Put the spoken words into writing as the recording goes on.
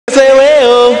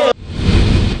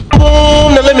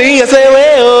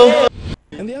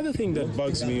And the other thing that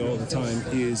bugs me all the time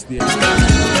is the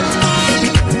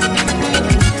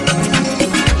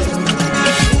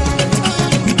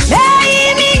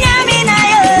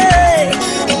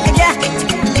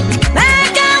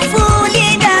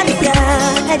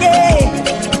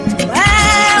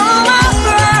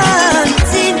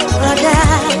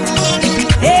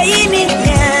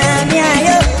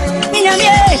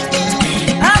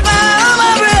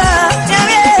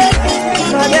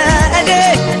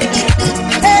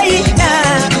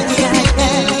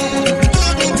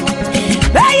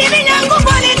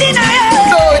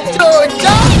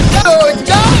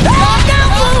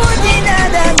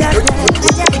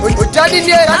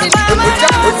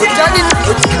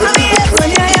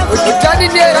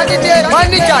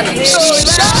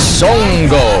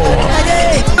Songo.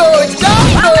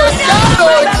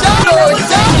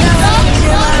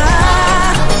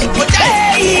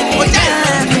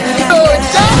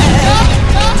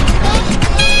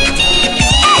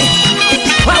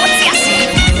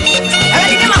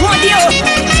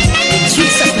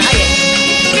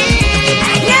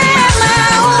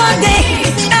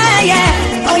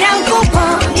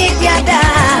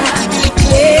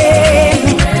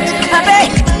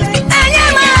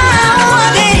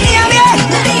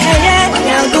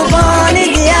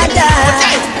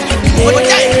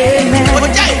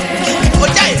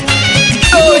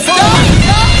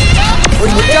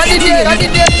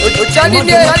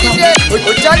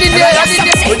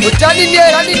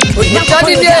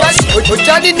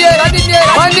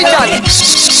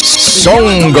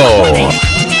 Songo.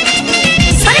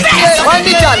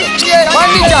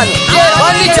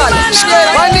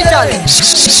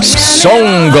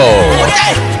 Songo.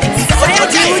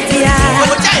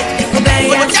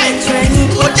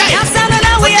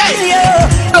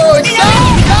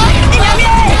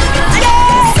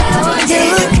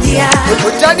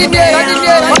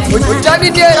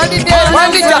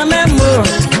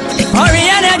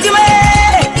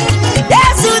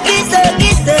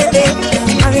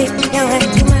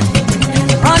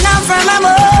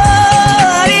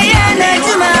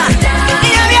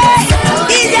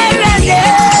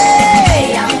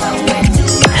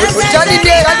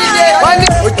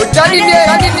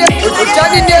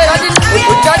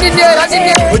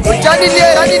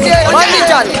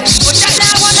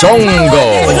 Songo.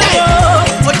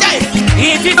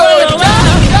 If you go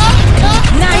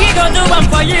now he go do one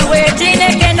for you.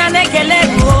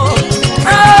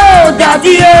 Oh,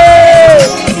 daddy,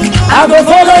 I go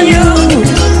follow you.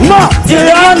 Ma, till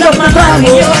the end of my time.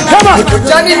 Come on,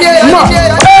 ma.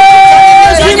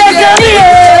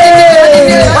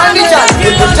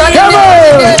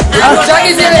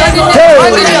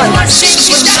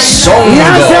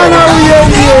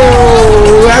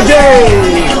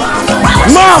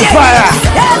 More fire,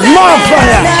 more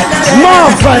fire, more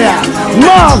fire,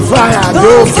 more fire.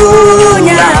 No food,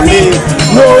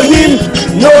 no him,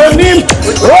 no him,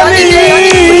 only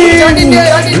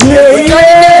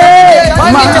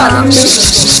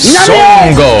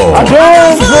Songo.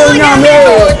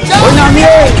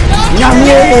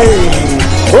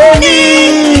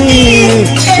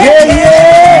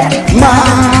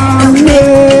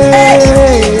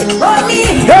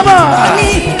 Come on,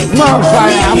 more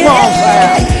fire, more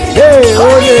fire. Hey,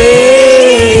 oh yeah,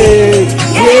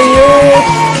 yeah,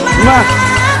 yeah.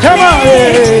 Come on,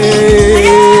 hey,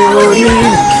 oh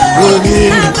yeah, oh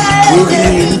yeah,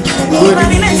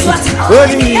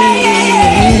 oh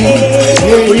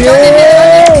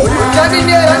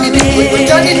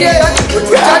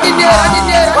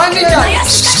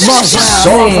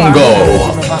Songo.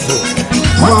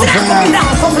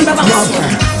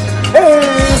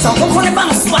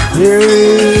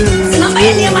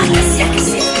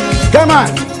 Come on,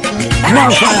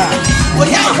 more fire.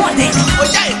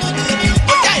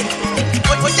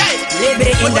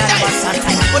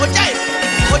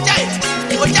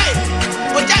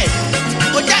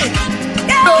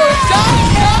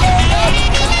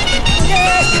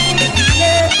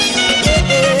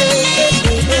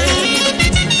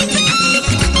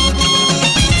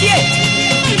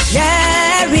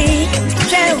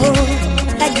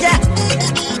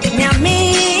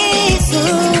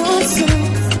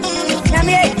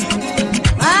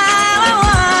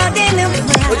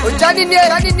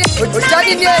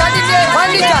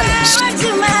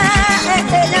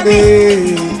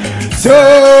 So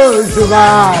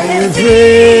survive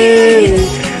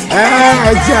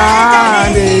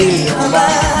Johnny.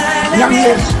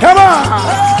 Come on,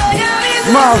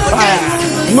 more fire,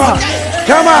 more.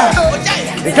 Come on,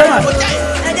 come on,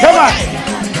 come on.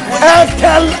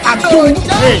 Tell Adom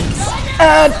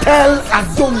Tell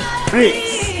Adom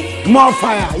praise. More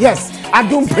fire. Yes.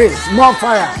 Adom praise. More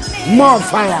fire. More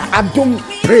fire. Adom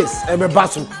praise.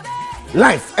 Ebebasu.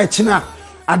 Life. Echina.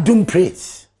 Adom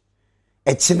praise.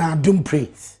 Echina Adom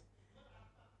praise.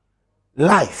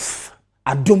 Life.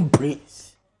 Adom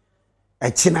praise.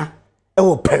 Echina.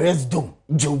 Ewo Perez Dom.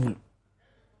 Jobu.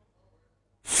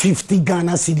 50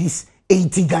 Ghana cedis.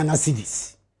 80 Ghana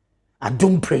cedis.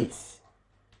 Adom praise.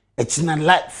 Echina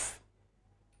life.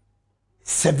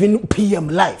 7 p.m.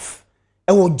 live.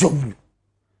 Ewo job.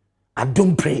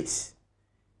 Adom praise.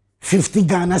 50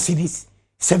 Ghana cedis,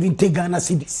 70 Ghana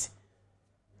cedis.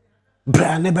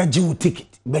 Bra never jiw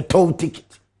ticket, beto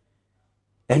ticket.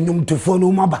 Enyum to phone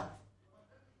umaba.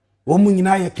 Womu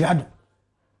nyina ye krado.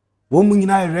 Womu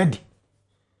nyina ye ready.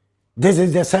 This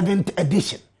is the 7th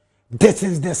edition. This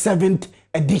is the 7th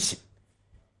edition.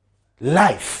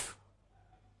 Live.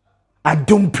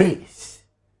 Adom praise.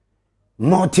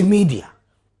 Multimedia.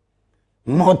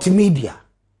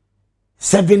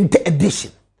 7th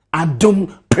edition. Adom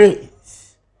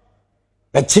praise.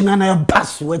 Echina na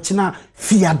basu, echina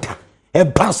theater. E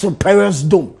basu Paris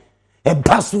Dome. E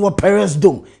basu Paris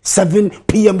Dome. 7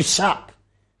 p.m. sharp.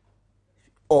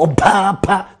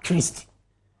 Obapa Christi.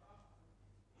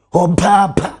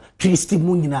 Obapa Christi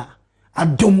Munina.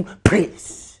 Adom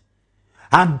praise.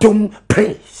 Adom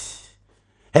praise.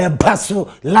 E basu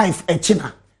life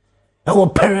echina. E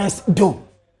Paris Dome.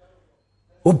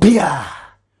 Obia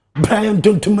Brian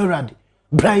Dontumerad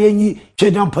Brian yi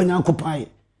Chedan Panyakopai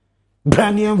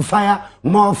Brian fire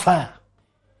more fire.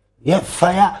 Yeah,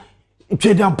 fire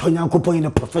Chedan Panyakopai in a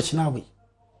professional way.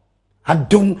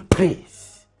 Adom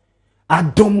praise.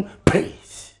 Adom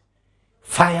praise.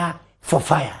 Fire for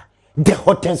fire. The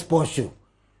hottest sport show.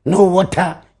 No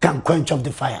water can quench of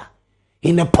the fire.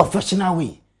 In a professional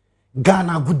way.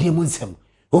 Ghana good day munsem.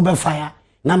 Obe fire.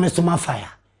 Na mesoma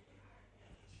fire.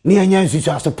 Ni anya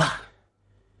nsusu asopa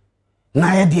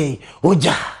na ye de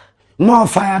oja more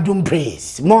fire Adom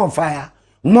praise more fire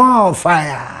more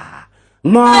fire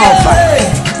more fire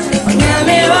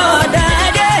onyame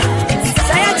odade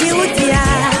sayati utia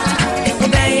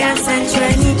obeya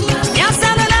sanctuary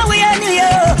yasana na we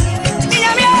aniyo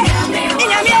inyame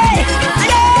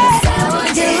ade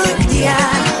utia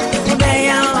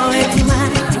obeya oetima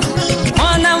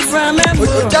onam from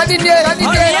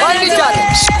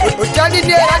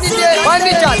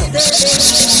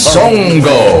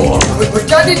Songo.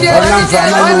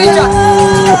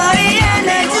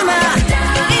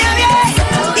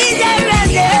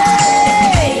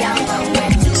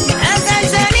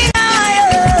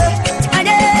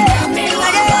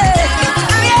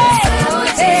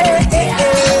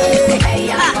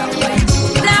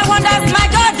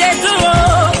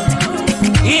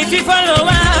 If you follow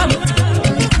him,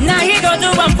 now he go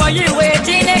do one for you.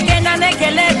 Waiting again and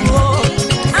again.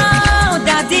 Oh,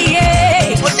 daddy,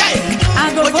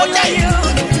 I go follow you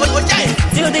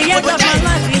till the end of my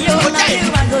life. You know you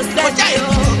I go save you.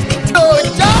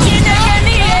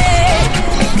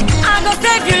 I go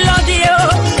save you, Lord.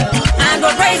 I go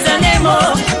praise the name.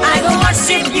 I go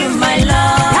worship you, my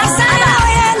Lord.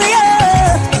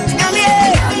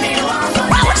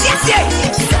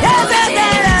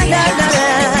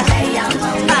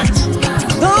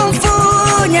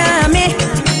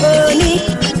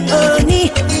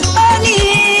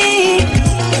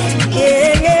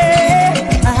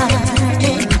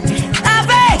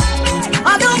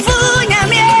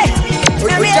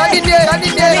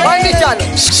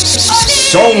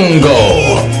 Songo.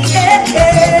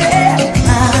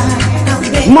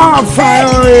 More fire,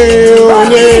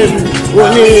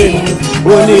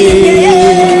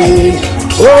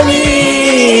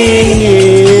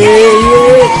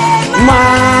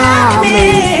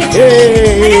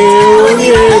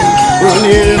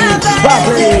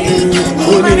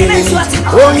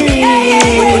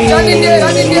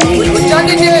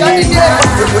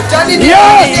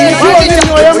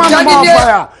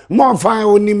 more fire,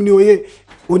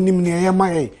 onimni ye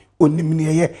maye onimni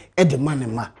ye edemane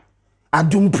ma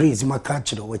Adom praise maka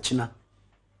chiro wachina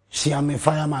shia me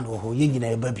fireman ho ye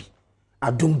nyina babi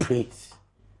Adom praise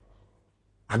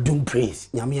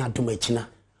nyame Adom achina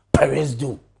Paris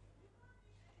Dome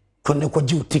kone ko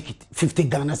jiw ticket 50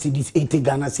 Ghana cedis 80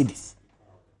 Ghana cedis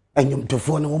enyum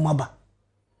tofo ne womaba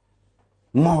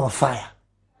more fire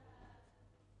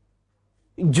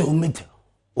Jomete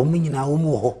omunyina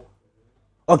womu ho.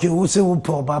 Okay, we say we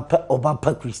put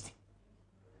Obapa Christi.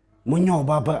 Munya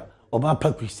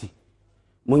Obapa Christi.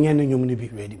 Munya no nyum ni be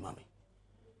ready, mommy.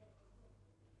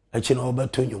 Echino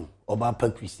obato nyum Obapa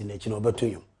Christi na echino obato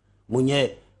nyum. Munya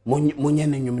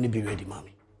no nyum ni be ready,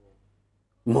 mommy.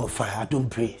 More fire, Adom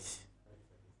praise.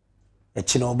 A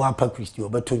chino oba pa Christi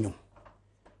obetonyo.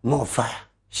 More fire.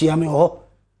 Share me ho.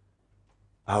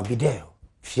 I'll be there.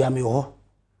 Share me ho.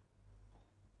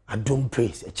 I don't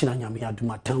praise. A china nyami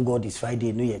aduma. Thank God it's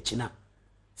Friday. No ye china.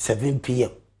 7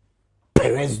 p.m.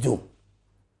 Perez Doom.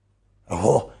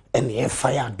 Oh, and the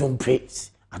fire. I don't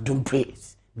praise. I don't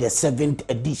praise. The 7th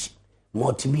edition.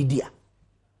 Multimedia.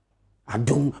 I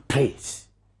don't praise.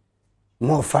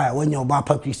 More fire when you're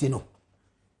Papa Christino.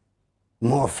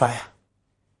 More fire.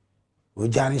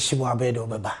 Ujani Shiwa Bedo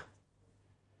Baba.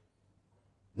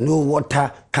 No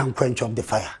water can quench up the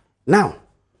fire. Now,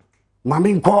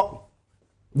 Mamin call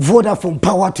Vodafone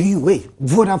power to you. Wait,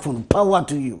 Vodafone power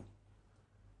to you.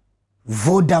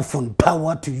 Vodafone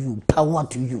power to you. Power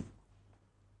to you.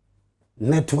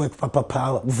 Network Papa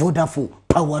power. Vodafone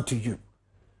power to you.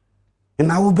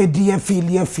 And I will be dear feel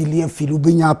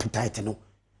be your appetite no.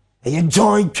 And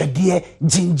joy dear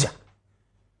ginger.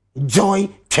 Joy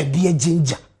dear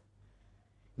ginger.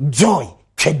 Joy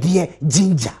dear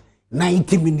ginger.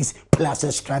 90 minutes plus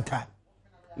extra time.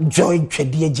 Joy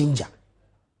dear ginger.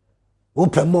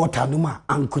 Open mortar numa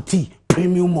ankuti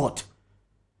premium malt.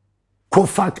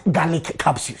 Kofak garlic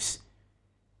capsules.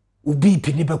 Ubi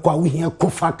pinibe kwa we here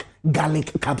Kofak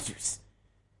garlic capsules.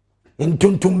 In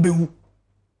tuntumbu.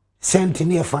 Sent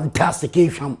in a fantastic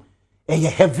isham. A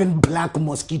heaven black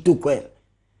mosquito coil.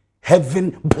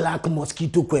 Heaven black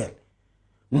mosquito coil.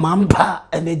 Mampa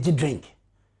energy drink.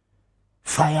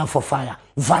 Fire for fire.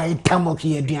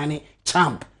 Vitamoki ediane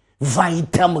champ.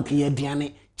 Vitamoki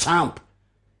ediane champ.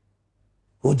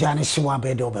 Ujani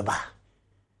shiwabedo beba.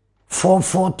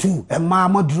 442. A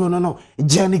mama drone no.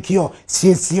 Jenikio.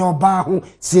 Sisio bahu.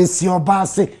 Sisio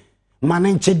base.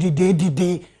 Manenche di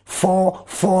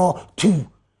 442.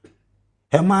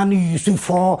 A man used to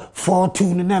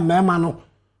 442 in a mamano.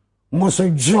 Most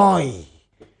joy.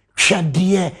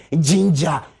 Shadia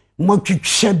ginger. Moki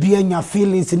shabia in your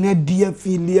feelings in a dear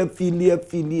filia.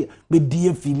 But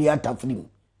dear filia taflim.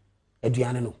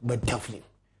 Adriano, but taflim.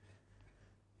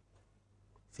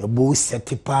 The boy set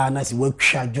the panas work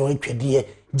joy dear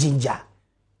ginger.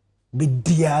 Be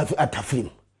dear at taflim.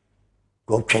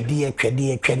 Go credia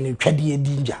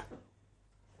ginger.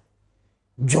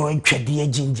 Joy dear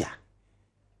ginger.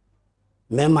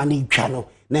 Memani channel,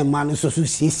 ne manu so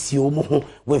si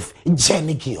with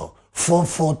Jenikio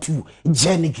 442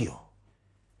 Jenikio.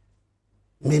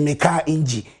 Me car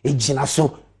engine, engine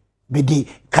so be the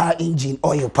car engine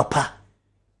oil papa.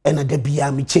 And a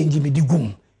debia me change me the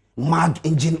gum. Mag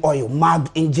engine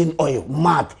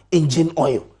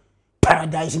oil.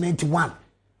 Paradise 91.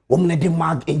 Woman the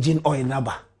mag engine oil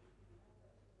number.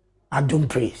 I don't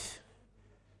praise.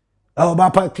 Oh,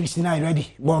 Papa Christina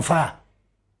ready, bonfire.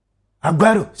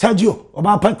 Aguero, Sergio,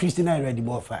 Obapa Christina ready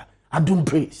more fire. I don't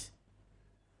praise.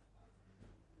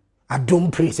 A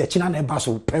China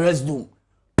nebaso, Perez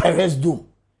Doom.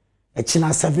 A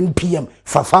China 7 p.m.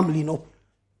 for family no.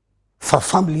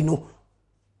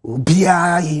 Be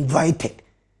invited.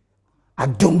 I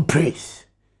don't praise.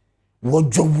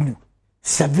 Wojowulu,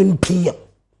 7 p.m.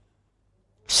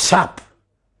 Sharp.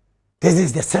 This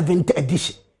is the 7th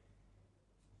edition.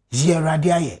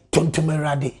 Yeradiaye,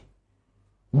 Tontumerade.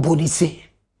 Body say,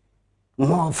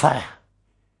 more fire.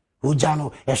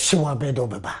 Ujano, a shiwa bedo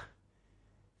beba.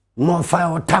 More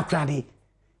fire or takradi.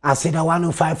 I said a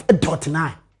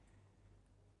 105.9.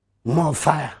 More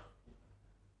fire.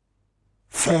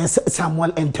 First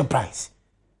Samuel Enterprise.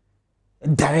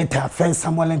 Director, First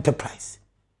Samuel Enterprise.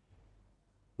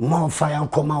 More fire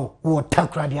come out. Or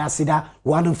takradi. I said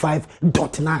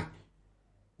 105.9.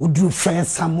 We do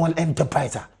First Samuel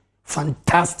Enterprise.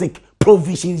 Fantastic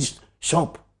provisions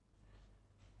shop.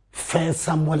 First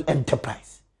Samuel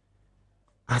Enterprise.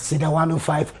 I said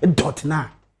 105.9.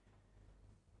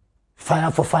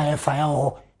 Fire for fire,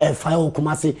 or fire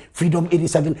Kumasi, Freedom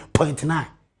 87.9.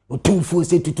 Or 2 full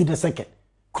say to the second.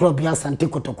 Krobia Sante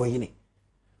Kotoko yini.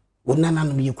 Unana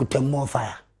no you could tell more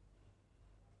fire.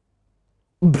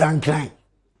 Brand line.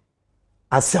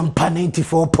 Asempa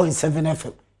 94.7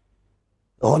 FM.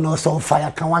 Oh no, so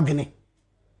fire can wagini.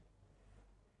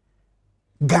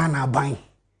 Ghana buying.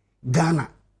 Ghana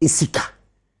isika.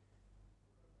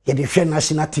 Ye the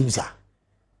national teams are.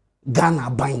 Ghana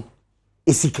buying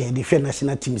isika ye the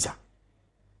national teams are.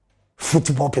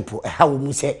 Football people, how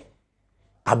we say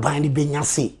abani benya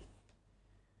se.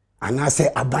 And I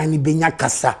say abani benya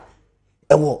kasa.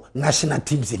 Ewo national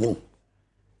teams in.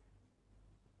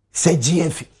 Say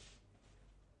GF.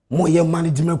 Mo ye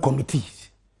management committees.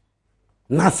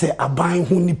 Na say abani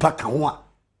hu nipa kanwa.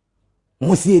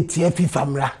 Mo si TF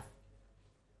famra.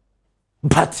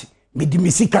 But me di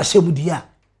misika shemudia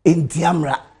enti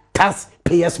amra tax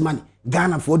payers money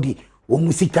Ghana for the o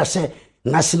musika she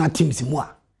national teams mu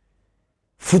a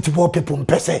football people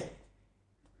mpese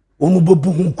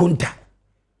omubobu hu konta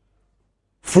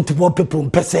football people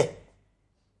mpese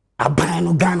aban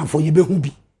no Ghana for yebehu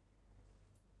bi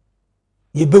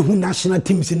yebehu national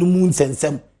teams no mu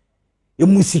nsensem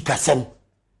emu sikasem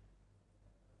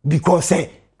because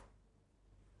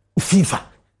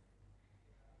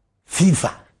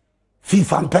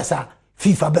FIFA mpesa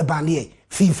FIFA bebanie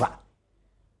FIFA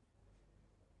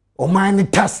o man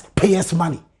tax payers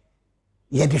money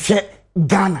ye de hwe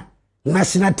Ghana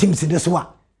national teams this one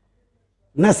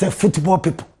na say football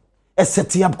people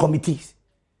set up committees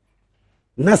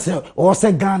na say o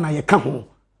say Ghana ye ka ho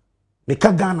me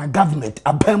ka Ghana government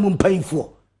abam paying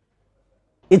for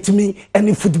it mean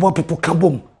any football people can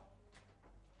boom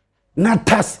na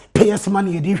tax payers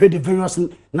money ye de hwe the various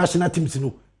national teams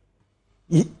no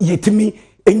yetimi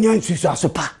enyan susu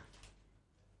asopa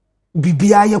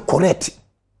bibia ye correct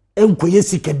enkoye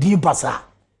sikadi basa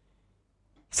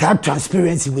sa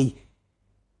transparency we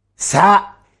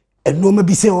sa enoma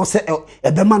bi se o se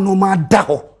ebema no ma da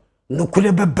ho no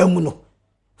kule bebamu no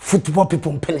football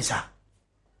people penisa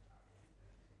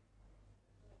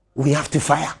we have to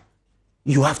fire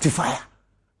you have to fire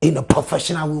in a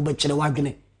professional way be chere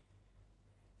wagene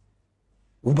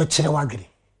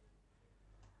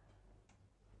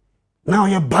now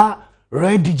you ba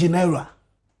Red de Janeiro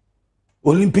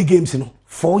Olympic Games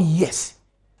 4 years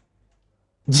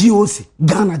GOC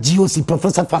Ghana GOC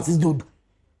Professor Francis Dodo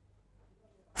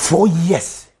 4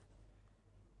 years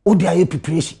ODI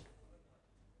preparation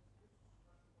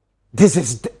this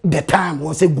is the time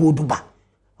was a good ba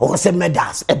was a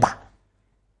medals eba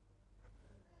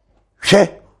she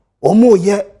omo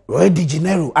ye Red de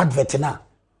Janeiro advert na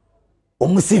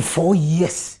omo say 4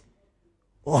 years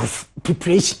of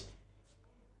preparation.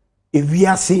 If we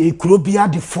are saying it could be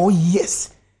the 4 years,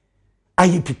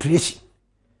 I preparation.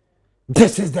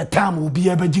 This is the time we'll be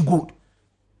able to go.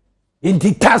 In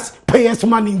the tax payers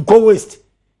money in Go West,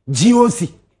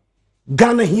 GOC,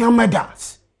 Ghana here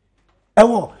medals,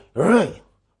 Ewo, Ray,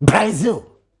 Brazil,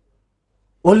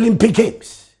 Olympic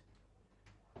Games,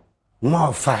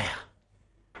 more fire.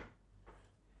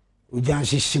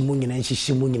 Ujanshi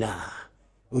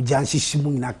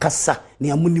shimungina kasa ni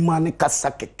amunimane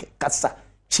kasa keke kasa.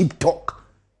 Cheap talk,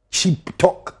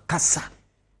 kasa.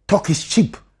 Talk is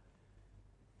cheap.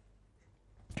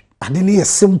 I didn't hear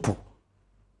simple.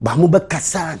 But I'm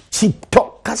kasa, cheap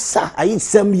talk, kasa. I ain't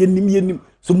some yenim,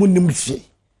 so munimshi.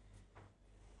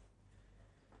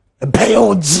 A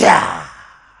bayoja.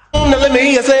 Let me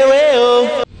hear say,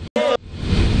 well,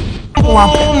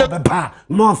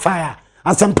 more fire.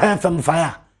 And some pen from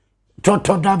fire.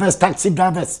 Toto drivers, taxi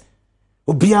drivers.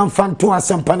 Obian fan to us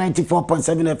some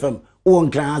 94.7 FM.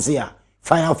 On class here,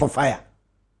 fire for fire.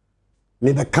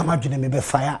 Maybe come up to them, maybe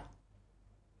fire.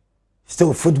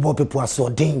 Still, football people are so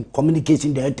dang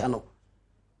communicating the eternal.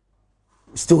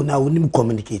 Still, now we need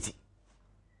communicating.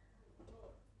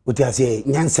 What I say,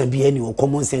 Nyansa be any or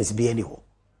common sense be any.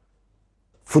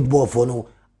 Football for no,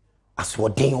 as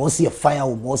what dang, or see a fire,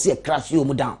 or see a crash you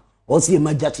down, or see a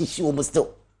magic show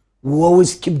still. We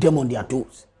always keep them on their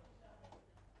toes.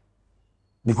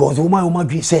 Because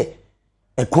Oma say,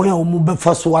 a coin of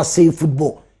first was say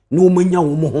football, no mania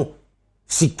woman,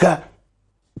 sika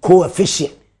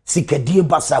coefficient, sika dear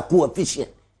bassa coefficient.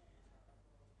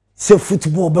 Say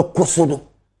football be cosono,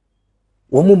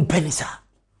 woman penisa.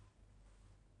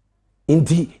 In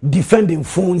the defending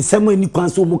phone, someone you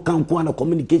cancel Mukanko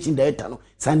communication director,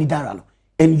 Sani Darano,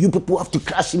 and you people have to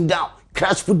crash him down,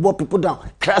 crash football people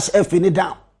down, crash FNA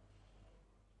down.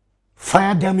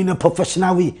 Fire them in a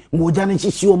professional way, Mojani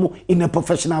Shishomo in a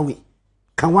professional way.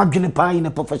 Can work in a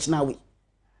professional way.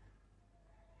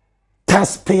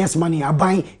 Taxpayers' money are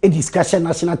buying a discussion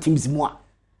national teams more.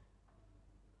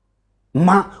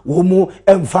 Ma womo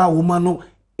emfa womano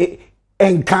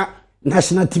enka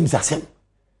national teams asem.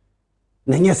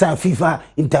 Nanyesa FIFA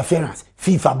interference,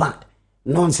 FIFA ban.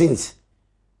 Nonsense.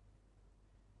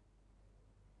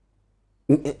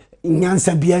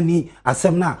 Nyansa biani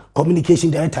asem na communication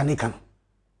director ne kan.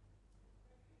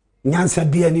 Nyansa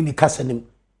biani ni kasanim.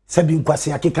 Sabi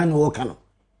nkwasi akeka no woka no.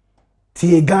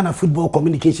 Tie Ghana football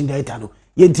communication director no.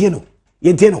 Yentie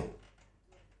no.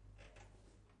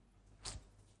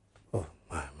 Oh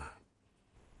my.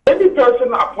 Any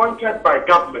person appointed by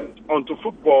government onto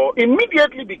football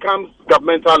immediately becomes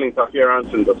governmental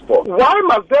interference in the sport. Why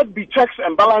must there be checks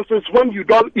and balances when you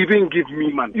don't even give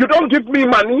me money? You don't give me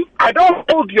money, I don't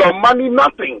hold your money,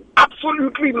 nothing.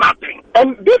 Absolutely nothing.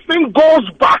 And this thing goes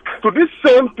back to this same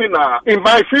same thing, in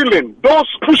my feeling, those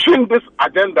pushing this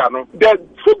agenda, no, the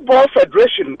Football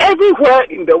Federation everywhere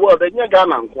in the world, the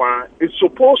Ghana is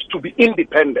supposed to be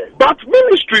independent. But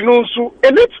ministry also,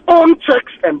 in its own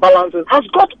checks and balances, has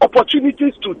got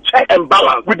opportunities to check and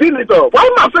balance within it all. Why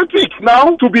must it take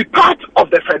now to be part of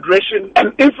the federation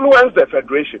and influence the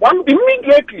federation? One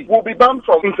immediately will be banned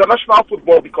from international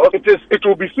football because it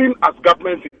will be seen as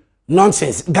government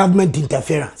nonsense, government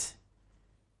interference.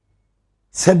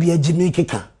 Sabi Jimmy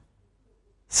Kika.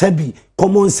 Sabi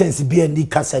common sense be any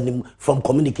kasanim from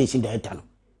communication director.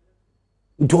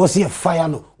 It was a fire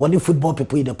no when the football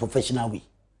people in the professional way.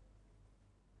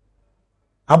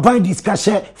 About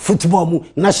discussion football mu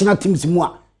national teams mu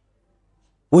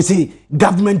we say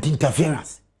government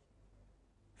interference.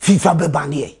 FIFA be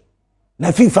baniye.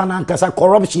 Na FIFA na nkasa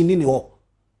corruption ni ho.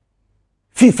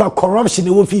 FIFA corruption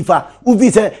ni wo FIFA.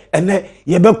 Ubi se ene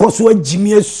yebekọ so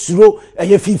agimi asuro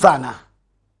eye FIFA na.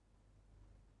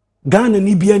 Ghana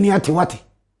ni bia ni ate wate.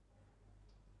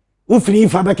 Ufiri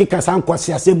FIFA be keka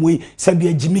nkwase asem we se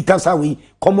bia agimi kasa we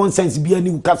common sense bia ni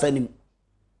ukasa nim.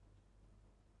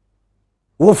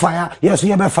 Wo fire, yes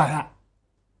you be fire.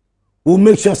 We'll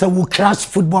make sure that we'll crash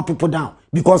football people down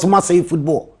because we must say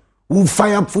football. We'll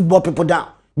fire football people down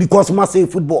because we must say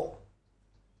football.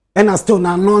 And I still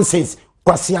now nonsense.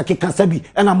 Kwasi akeka sabi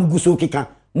and I'm guso keka.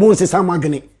 Monse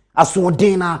samagene. Aso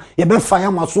dena ye be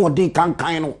fire ma so de kan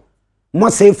no.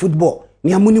 Must say football.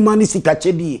 Ni amuni mani sika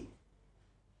chedi.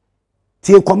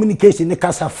 Tie communication ne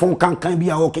kasa phone kan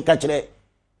bia o keka kire.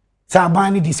 Sa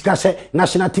ban ni discussion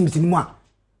national teams ni mo.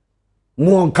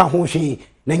 Mo nka ho hwe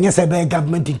na nyese be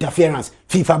government interference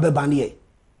FIFA be baniye.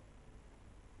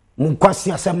 Mun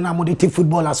kwasi asem na mo de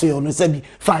football aso yo no sabi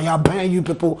fire ban you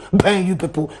people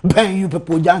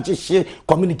janche she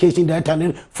communication director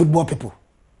and football people.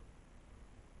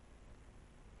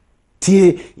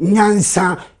 Tie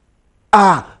nyansa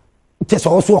just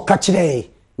also catch there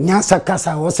nyansa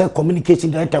kasa also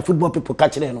communication director football people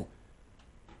catch there no.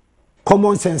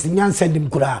 Common sense nyansa dim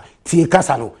kura tie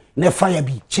kasa no ne fire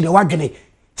bi chire wagene.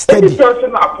 Any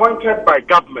person appointed by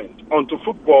government onto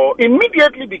football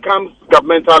immediately becomes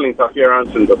governmental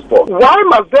interference in the sport. Why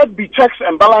must there be checks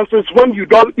and balances when you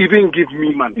don't even give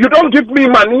me money? You don't give me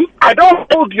money, I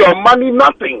don't hold your money,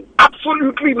 nothing.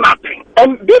 Absolutely nothing.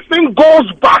 And this thing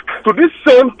goes back to this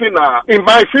same thing, in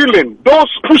my feeling,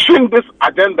 those pushing this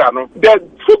agenda, no? The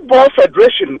Football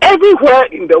Federation everywhere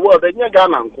in the world, the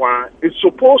Ghana is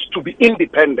supposed to be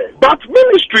independent. But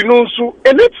ministry also,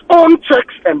 in its own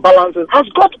checks and balances, has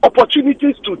got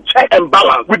opportunities to check and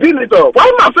balance within it all.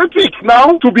 Why must it take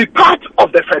now to be part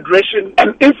of the federation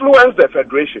and influence the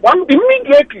federation? One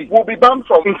immediately will be banned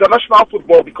from international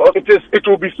football because it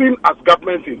will be seen as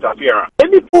government interference.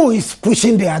 Who is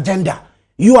pushing the agenda?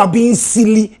 You are being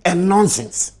silly and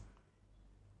nonsense.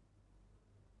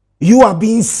 You are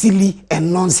being silly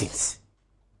and nonsense.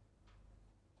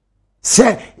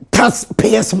 Say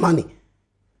taxpayers' money.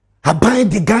 I buy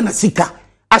the Ghana Sika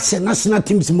as a national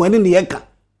teams money in the eka.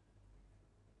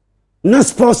 Na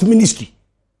sports ministry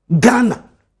Ghana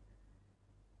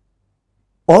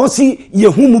or see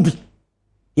yehumubi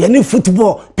ye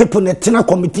football people na tena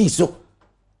committee so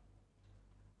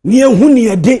ni ehuni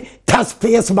ye de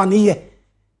taxpayers money ye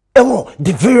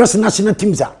the various national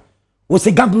teams are was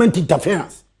a government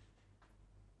interference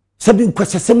sabi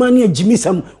kwese semani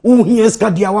ejimisam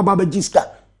uhiyeska dia wababajiska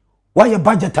why your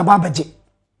budget ababaji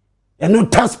and no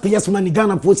taxpayers money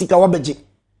Ghana posika wabaji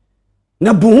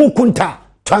na buhu kunta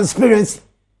transparency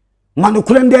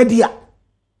manukulende dia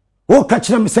o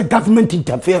kachira me say government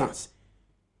interference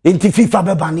into FIFA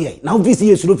be baniye na visi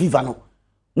yesuro FIFA no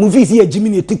mu visi ye jimi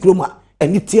ne tikroma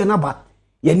eni tie na ba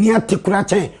ye ni atekura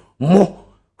chen mo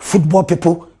football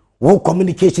people wo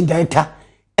communication director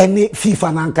eni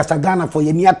FIFA na nkasa Ghana for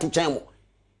ye ni atechen mo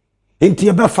enti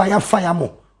ye be fire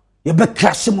mo ye be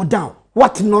crash mo down.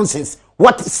 What nonsense,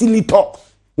 what silly talk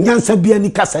nyansa bia ni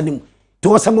kasa nim to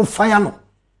osamo fire no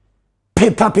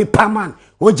paper man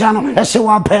ojano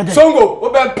eshewa pede songo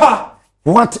obepa.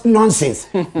 What nonsense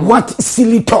what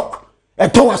silly talk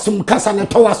etowasum kasa na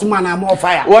etowasum na more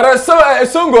fire. What I saw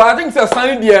songo, I think it's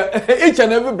sunny there each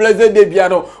and every blessed day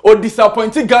biano or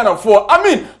disappointing Ghana for. I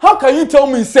mean, how can you tell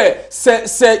me say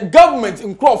government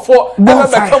in crop for ever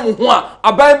become one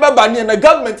abai baba ni na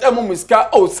government miska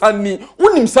oh sunny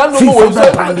unim san no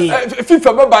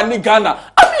FIFA baba ni Ghana.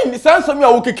 I mean san so me a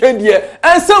wokeke die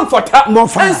ensem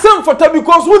fota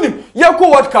because unim yako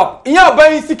World Cup iya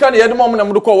abai sika na yedemo na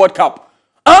mdo World Cup.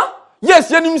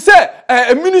 Yes, you say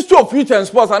a Ministry of Youth and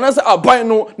Sports and answer a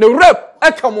no the rep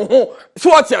come home. So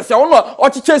what's your say? Or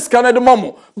chase Canada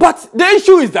mamu. But the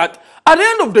issue is that at the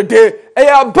end of the day,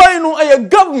 a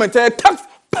government, a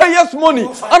payers money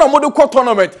and a model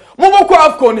tournament. Mobile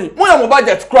Afconi, more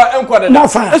budget cry and quite. And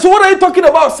so what are you talking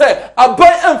about, sir? I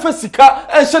buy and Fesica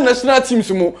and share national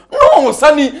teams more. No,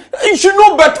 Sonny, you should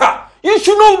know better. You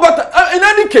should know better. In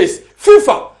any case,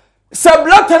 FIFA.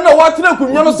 Sablata na watina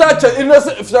kunyano sacha ina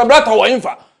Sablata wa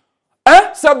infa.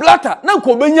 Sablata na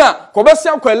kobenya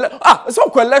kobesia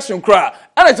so election cry.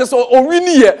 And I just win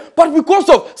here. But because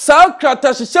of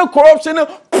Sakrata, social corruption,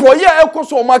 proya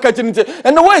ekoso marketing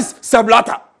and the ways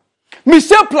Sablata.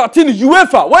 Michel Platini,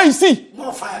 UEFA, why you see?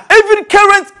 Even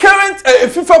current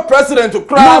FIFA president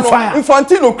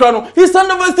Infantino Crano, he's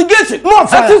under investigation.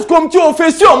 At this committee of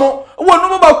official, so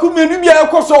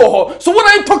what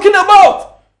are you talking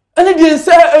about? And he didn't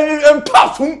say and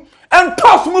pass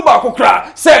me back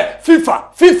cry. Say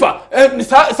FIFA, and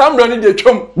some running the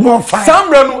chum. Some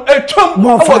run a chum.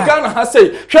 Ghana has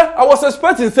say, I was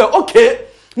expecting say, okay,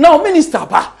 now minister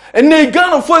ba. And they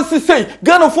Ghana forces say,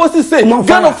 Ghana forces say,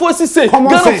 Ghana forces say,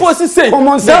 Ghana forces say.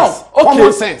 Common sense.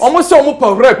 Common sense. Almost almost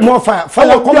rep. More fire.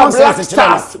 Fire common sense.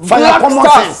 Fire common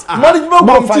sense. Management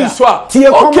committee so.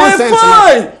 Okay,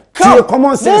 fine.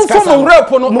 Common sense. Because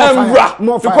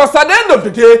at the end of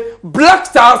the day, Black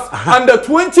Stars and the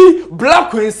 20 Black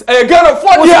Queens Ghana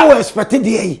for what expected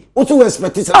the what you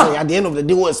expected at the end of the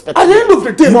day was expected. At the end of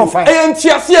the day, more fire.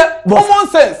 Common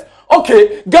sense.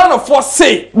 Okay, Ghana for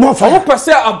say more fire. What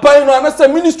percent are buying on as a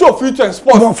Ministry of Youth and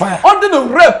Sports more fire. Under the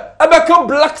rep Abeka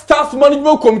Black Stars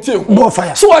Management Committee more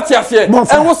fire. So what you say? And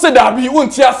what said that we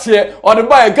won't here or the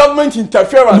by government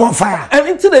interference more fire. And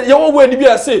into the your way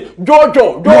to say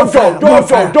Jojo.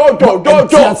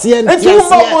 And you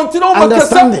want to know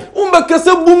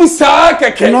Umbakasa boom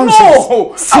sake. No,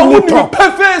 I wouldn't be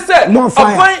perfect. Say more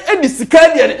fire. I find any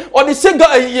Sicilian or the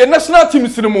Sega national team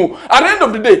cinema. At the end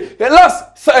of the day, the last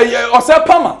Ose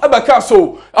Pama Abaka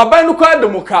so Abanu kwa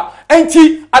demoka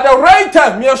enti at the right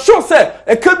time me sure say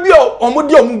e can be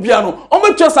omodi omubiano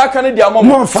omotwa sa aka ne dia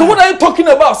mama. So what are you talking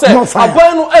about say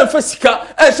Abanu emfasika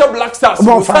e she Black Stars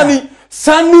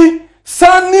Sani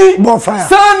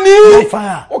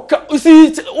okay you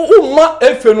see umma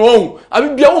efe no abi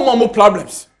bia umma mo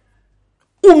problems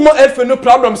umma efe no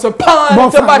problems pa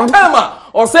te batama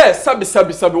or say sabi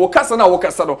wakasa na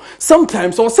wakasa no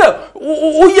sometimes or say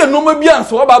oye no ma bia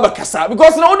so ba kasa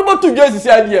because na odo to Jesus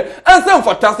idea and say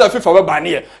for tasa FIFA ba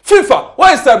ne FIFA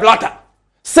why is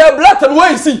Sablata no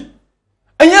why see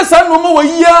and yes I no ma wa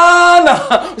yana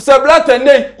Sablata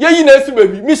ne ye na esi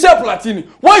baby Michel Platini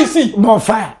why see more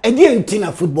fire e dey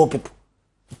antina football people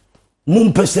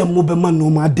mum pese mo be man no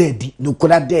ma daddy no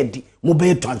kola daddy mo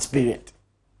be transparent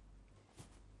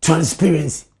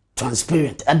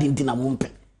adinti na mumpe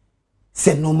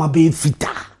se no ma be fita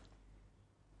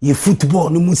ye football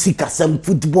no musika sam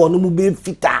football no mu be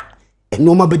fita e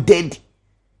no ma be dead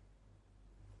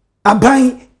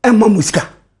aban e ma musika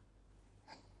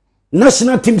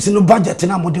national teams no budget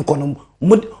na mode ko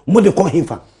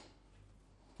hifa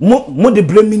mode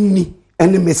blaming ni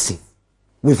and Messi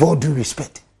with all due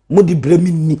respect mode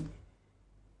blaming ni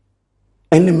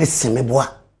and Messi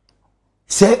meboa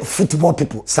say football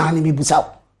people sani mi busaw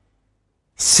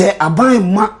say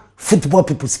aban ma football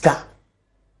people ska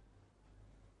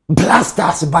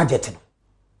blasters budget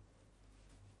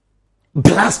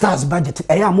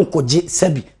eya mo koje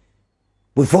sabi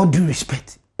with all due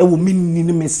respect e wo min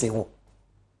ni Messi wo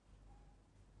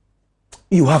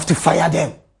you have to fire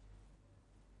them,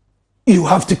 you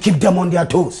have to keep them on their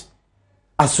toes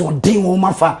as one ding wo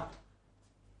mafa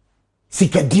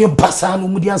sika die basa no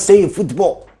mu dia say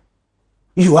football.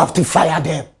 You have to fire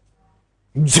them.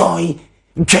 Joy,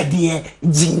 Jedie,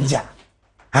 Ginger.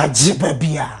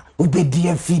 Ajibabia,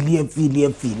 Ubedie,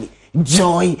 Fili.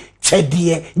 Joy,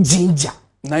 Jedie, Ginger.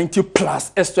 90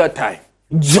 plus extra time.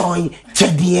 Joy,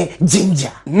 Jedie,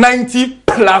 Ginger. 90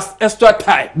 plus extra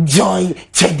time. Joy,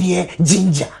 Jedie,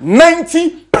 Ginger.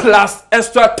 90 plus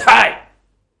extra time.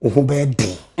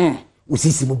 Ubedi.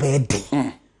 Usisi mubedi.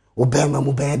 Ubema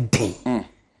mubedi.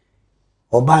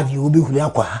 Obadi ubi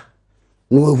huliakwa.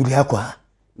 No wuli akwa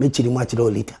mechiri mwachiro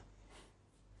lita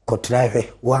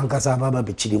kotrawe wankasa baba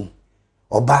bechirimu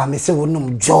oba me se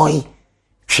wonum joy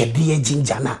hwede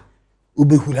Ginger na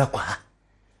ubehuli akwa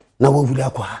na wo wuli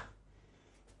akwa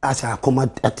asa akoma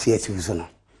atiesi so no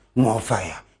more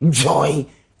fire joy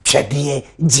hwede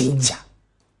Ginger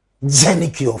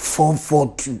Genicure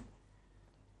 442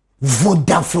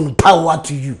 Vodafone power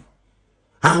to you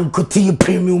Ankoti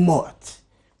premium malt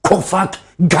Kofak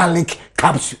garlic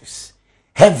capsules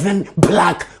Heaven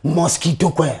Black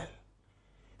Mosquito Coil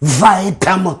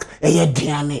Vitamok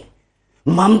Eyediane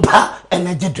Mamba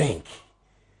Energy Drink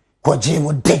Koje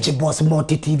wo Deji Boss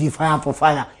Multi TV Fire for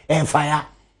Fire Air Fire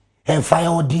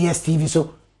or DSTV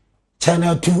so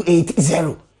Channel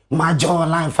 280. Major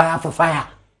online fire for fire.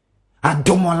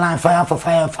 Adom online fire for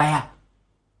fire.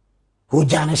 Who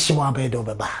Jana Shiwa Bedo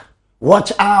Beba.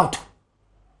 Watch out.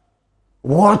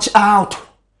 Watch out.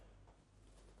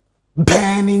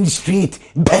 Burning street.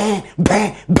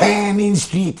 Burning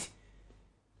street.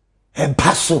 A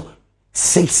paso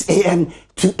 6 a.m.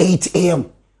 to 8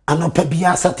 a.m.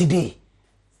 Anopebia Saturday.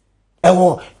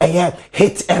 Ewo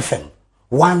Hit FM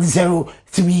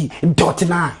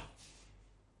 103.9.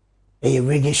 A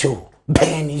reggae show.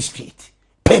 Burning street.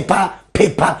 Paper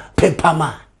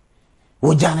man.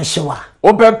 Ojana Shewa.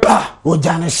 Obepa.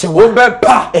 Ojana Shewa.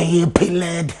 Obepa. A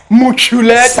piled.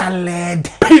 Muchuled. Salad.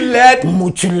 Piled.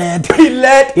 Muchuled.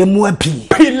 Piled. Emuapi.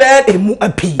 Piled.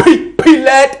 Emuapi.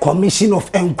 Piled. Commission of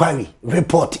Inquiry.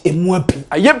 Report. Emuapi.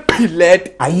 Aye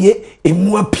piled. Aye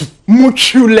Emuapi.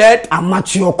 Muchuled.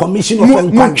 Amateur Commission of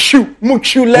Inquiry.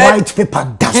 Muchuled. White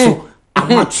paper. Daso.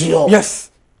 Amateur.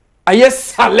 Yes. Aye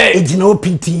salad. Ejino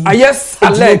pinti. Aye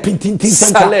salad. Ejino pinti.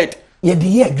 Salad.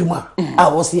 Yedi adwuma. I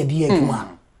was yedi adwuma.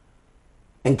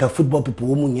 Enka football people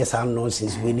woman yes and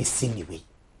nonsense when it's silly way.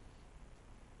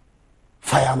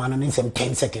 Fireman and some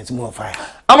 10 seconds more fire.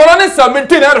 I'm on this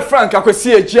 17 out of Frank. I could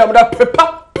see a jam that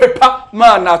paper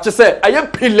man. Now just say I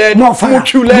am piled,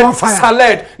 muchuled,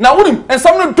 salad. Now wouldn't and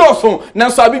some doors home. Now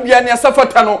so I be near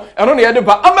Safatano and on the other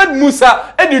part. Ahmed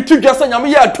Musa and you took us and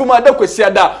Yamia to my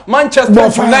Dequesiada, Manchester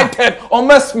United or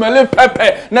Mess smelling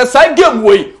pepper. Now side game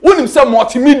way, wouldn't some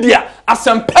multimedia. As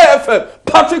some perfect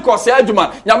Patrick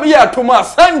Osiajuman, Yamia Tuma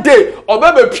Sunday or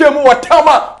Baby Piemu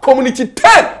Watama Community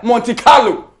 10 Monte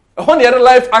Carlo. On the other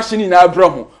live action in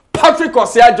Abraham, Patrick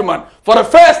Osiajuman for the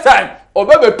first time or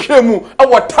Baby Piemu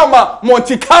and Watama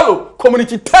Monte Carlo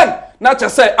Community 10. Not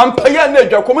just say, I'm paying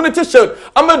your community shield.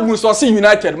 Ahmed Musa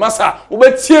United, Massa,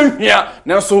 we here.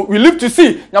 Now, so we live to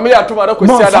see Yamia Tomado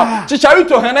Cosiada,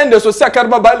 Chicharito Hernandez or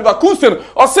Sakarba Balva Kusin,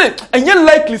 or say, and you're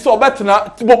likely so better now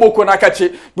to Bobo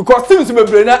Konakachi, because things will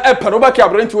be now a Paroba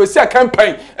Cabrin to a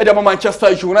campaign at the Manchester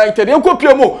United. You go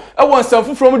Piemo, I want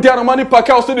some from Dianomani Park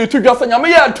House to just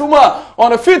Yamia Tuma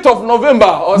on the 5th of November,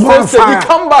 or say, we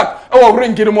come back, our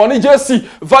ring in the morning, Jesse,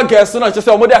 Vargas, and I just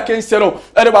say, what I can say,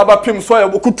 at the Baba Pim Soya,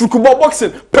 Kutukubo.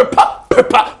 Boxing, pepper,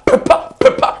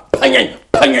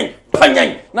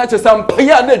 panyang. Not just some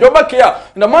paya, ne,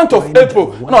 Dobakia, in the month of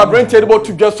April. No, I bring table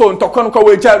to just so and Tokonko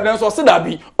way child dance or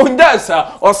Sidabi, on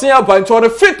Dancer, or Sia Bunch on the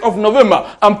 5th of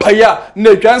November, and Paya,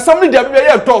 Nega, and somebody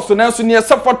that talks to Nancy near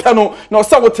Safatano, no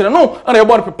Savotano, and I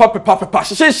want papa,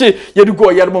 she, you go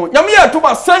Yadmo. Yamia to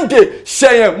my Sunday,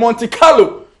 Share Monte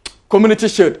Carlo. Community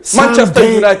shield.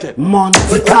 Manchester United.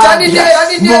 Monte Carlo.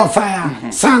 More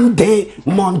fire. Sunday,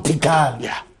 Monte Carlo.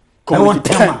 Yeah.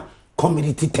 Community 10.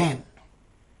 Community 10.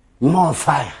 More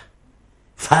fire.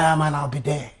 Fireman, I'll be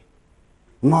there.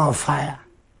 More fire.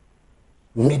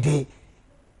 Me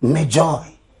joy.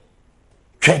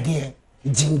 Tradie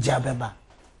ginger beba.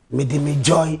 Me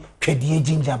joy. Tradie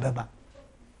ginger beba.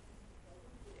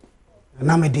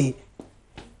 Na me de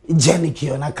Jenny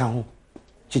Kiona Kahu.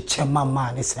 Chichema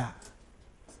manisa.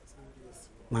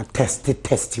 My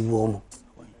testy woman,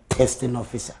 testing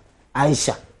officer,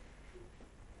 Aisha,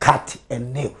 cut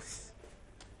and nails,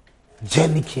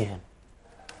 Jenny Kian,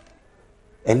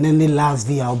 and then the last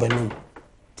day I'll be known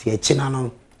to a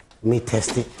chinano, me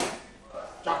tested,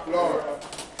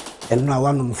 and now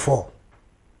 1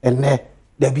 and then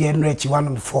there be enrich 1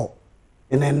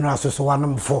 and then Rasus 1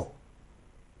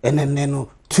 and then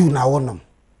 2 now 1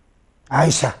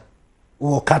 Aisha,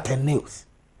 who cut and nails.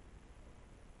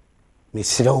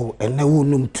 Miss Row and no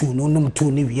num 2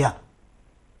 Nivia.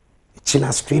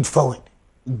 China straightforward.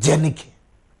 Jennick,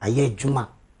 I hear Juma.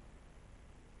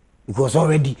 Because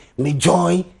already me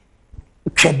joy,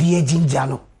 Tredia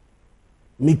Jinjano,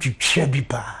 make you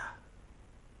trebipa.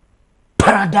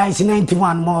 Paradise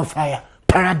 91 more fire.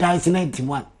 Paradise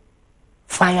 91.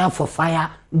 Fire for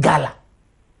fire gala.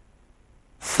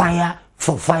 Fire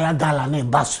for fire gala ne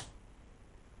basu.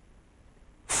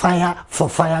 Fire for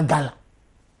fire gala.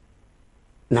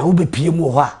 Na ube PM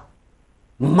wa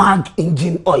mag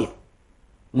engine oil,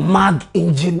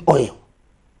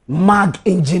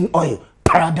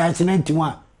 Paradise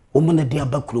 91. Woman de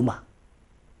abakruma.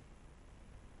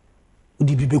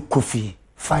 Udi bibe coffee.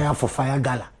 Fire for fire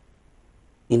gala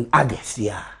in August,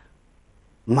 yeah,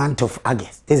 month of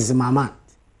August. This is my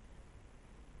month.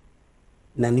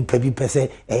 Nani people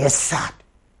say, sad,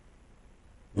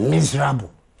 miserable,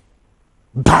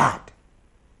 bad.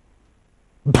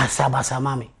 Basa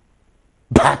mami.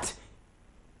 But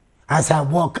as I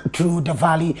walk through the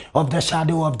valley of the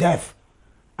shadow of death,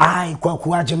 I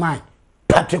Kwakuajiman,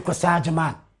 Patrick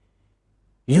Osajiman.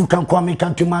 You can call me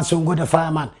Kantuman Songo the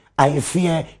fireman. I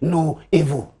fear no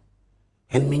evil.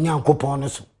 and me nyankopon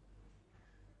so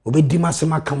obedi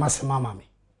masema kama sema mama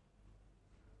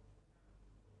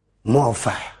more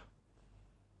fire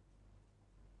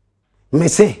me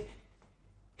say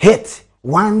hit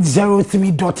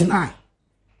 103.9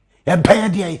 a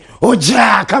bad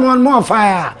oja come on more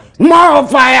fire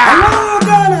hello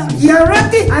Ghana you're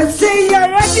ready I say you're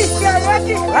ready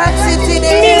what's it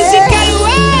today musical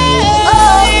way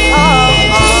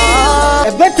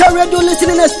a better radio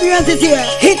listening experience is here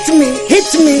hit me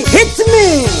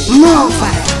more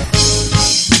fire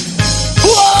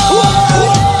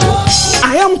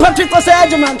I am Patrick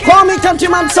Osayajuman. Call me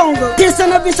Countryman Songo. This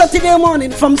and every Saturday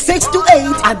morning from 6 to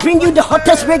 8, I bring you the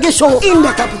hottest reggae show in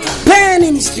the capital. Pen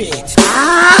in the street.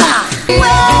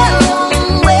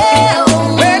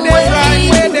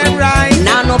 Where them right?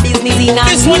 Now no business in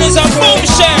this one is a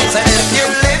bombshell. So if you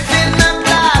live in a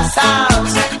glass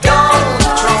house, don't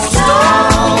throw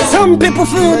stones. Some people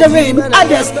feel the rain,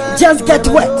 others just get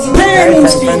wet. Pen in the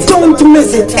street, don't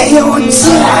miss it.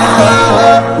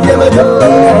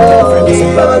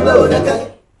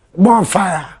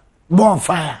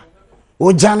 Bonfire.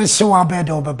 Ojani show bed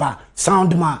over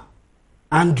Soundman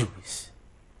Andrews.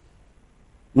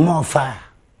 More fire.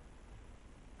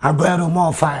 Aguero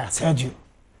more fire, Sergio.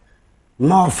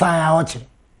 More fire, Oche.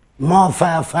 More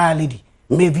fire, lady.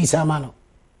 Maybe Samano.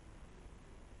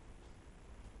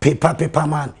 Paper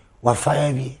man. What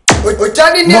fire be?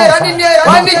 Ojani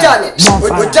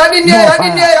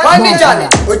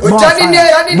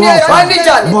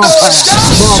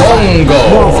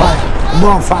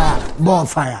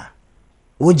bonfire.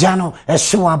 Ojano a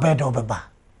show bed over bar.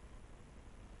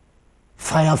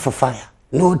 Fire for fire.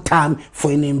 No time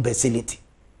for any imbecility.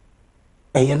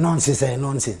 A nonsense.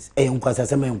 A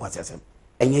unquasasem.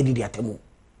 And ye did atemo.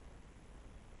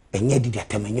 And ye did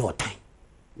atemo your time.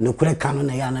 No credit canon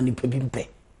a yan and pebimpe.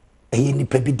 Any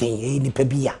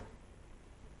pebia.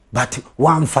 But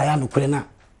one fire no crena.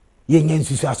 Ye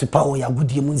yensus as a power ya good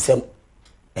yemunsem.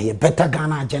 A better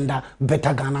Ghana agenda,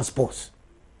 better Ghana sports.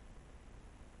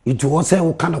 It was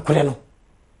a kind of creno.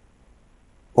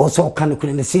 Also, kind of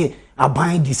creno say, I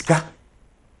buy this car.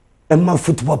 And my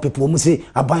football people must say,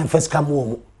 I buy first come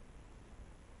home.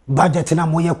 Budget in a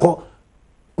moyako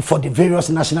for the various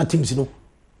national teams, you know.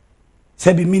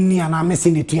 Sebi mini and I'm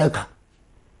missing the tiaka.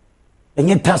 And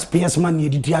yet, taxpayers money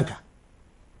the tiaka.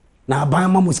 Now, buy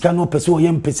my muscano peso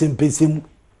yem pesim.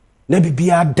 Nebi be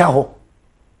a daho.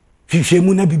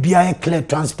 Fishemu nebi be a clear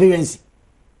transparency.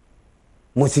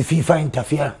 Mosi FIFA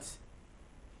interference.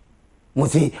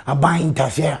 Mosi a buy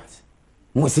interference.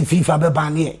 Mosi FIFA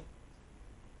bebanye.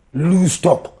 Loose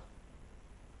talk.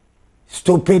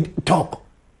 Stupid talk.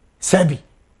 Sebi.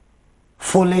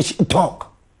 Foolish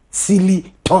talk.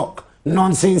 Silly talk.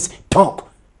 Nonsense talk.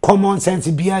 Common sense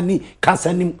biani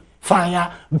kasanim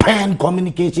fire ban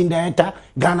communication director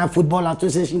Ghana Football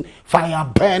Association fire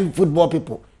ban football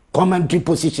people commentary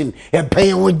position a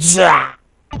pay oja.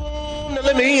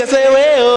 Let me say well.